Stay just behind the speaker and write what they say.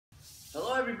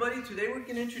Hello everybody, today we're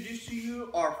going to introduce to you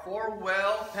our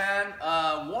 4-well pan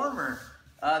warmer.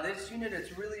 This unit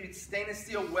is really stainless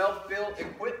steel well-built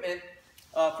equipment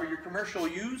for your commercial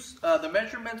use. The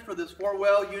measurements for this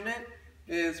 4-well unit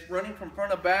is running from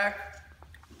front to back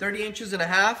 30 inches and a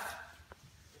half.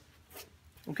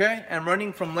 Okay, and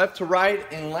running from left to right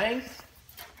in length,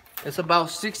 it's about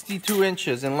 62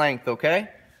 inches in length, okay?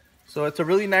 So it's a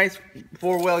really nice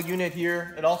 4-well unit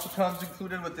here. It also comes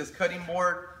included with this cutting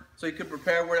board, so you can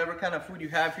prepare whatever kind of food you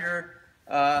have here.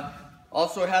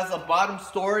 Also, it has a bottom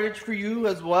storage for you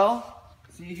as well.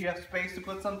 See, you have space to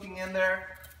put something in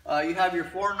there. You have your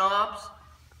 4 knobs.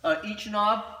 Each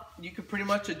knob, you can pretty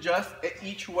much adjust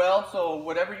each well. So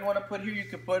whatever you want to put here, you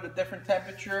can put a different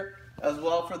temperature as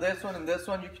well for this one and this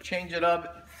one. You can change it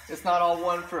up. It's not all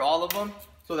one for all of them.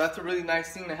 So that's a really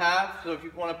nice thing to have. So if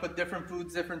you want to put different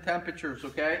foods, different temperatures,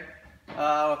 okay?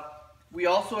 We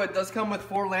also, it does come with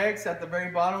 4 legs at the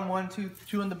very bottom, 1,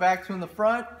 2 in the back, 2 in the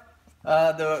front.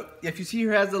 If you see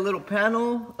here, it has a little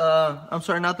panel. I'm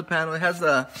sorry, not the panel. It has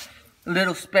a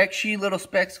little spec sheet, little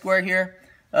spec square here.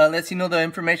 Lets you know the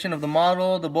information of the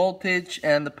model, the voltage,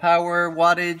 and the power,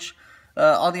 wattage,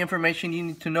 all the information you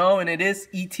need to know. And it is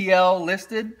ETL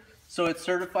listed, so it's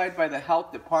certified by the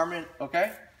health department,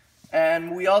 okay?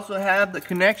 And we also have the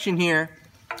connection here,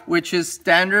 which is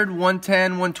standard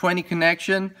 110, 120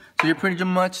 connection. So you're pretty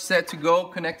much set to go,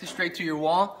 connected straight to your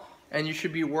wall, and you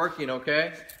should be working,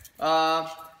 okay?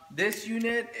 This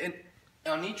unit,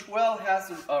 on each well,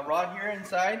 has a rod here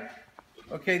inside.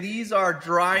 Okay, these are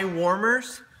dry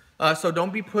warmers, so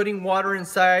don't be putting water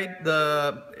inside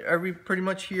pretty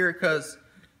much here, because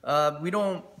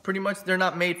they're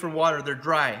not made for water, they're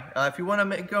dry. If you want to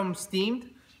make them steamed,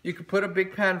 you could put a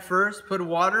big pan first, put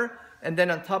water, and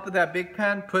then on top of that big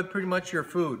pan, put pretty much your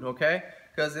food, okay?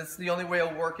 Because it's the only way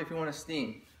it'll work if you want to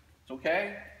steam,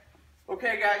 okay?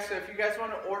 Okay guys, so if you guys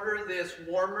want to order this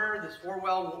warmer, this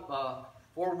 4-well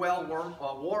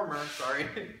warmer, sorry,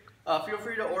 feel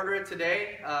free to order it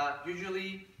today.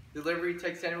 Usually delivery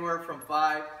takes anywhere from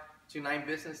 5 to 9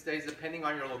 business days depending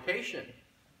on your location.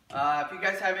 If you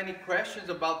guys have any questions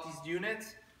about these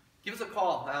units, give us a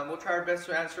call. We'll try our best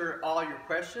to answer all your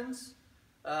questions.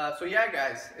 So yeah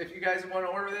guys, if you guys want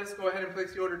to order this, go ahead and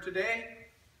place the order today.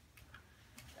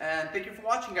 And thank you for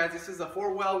watching guys. This is a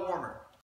 4-well warmer.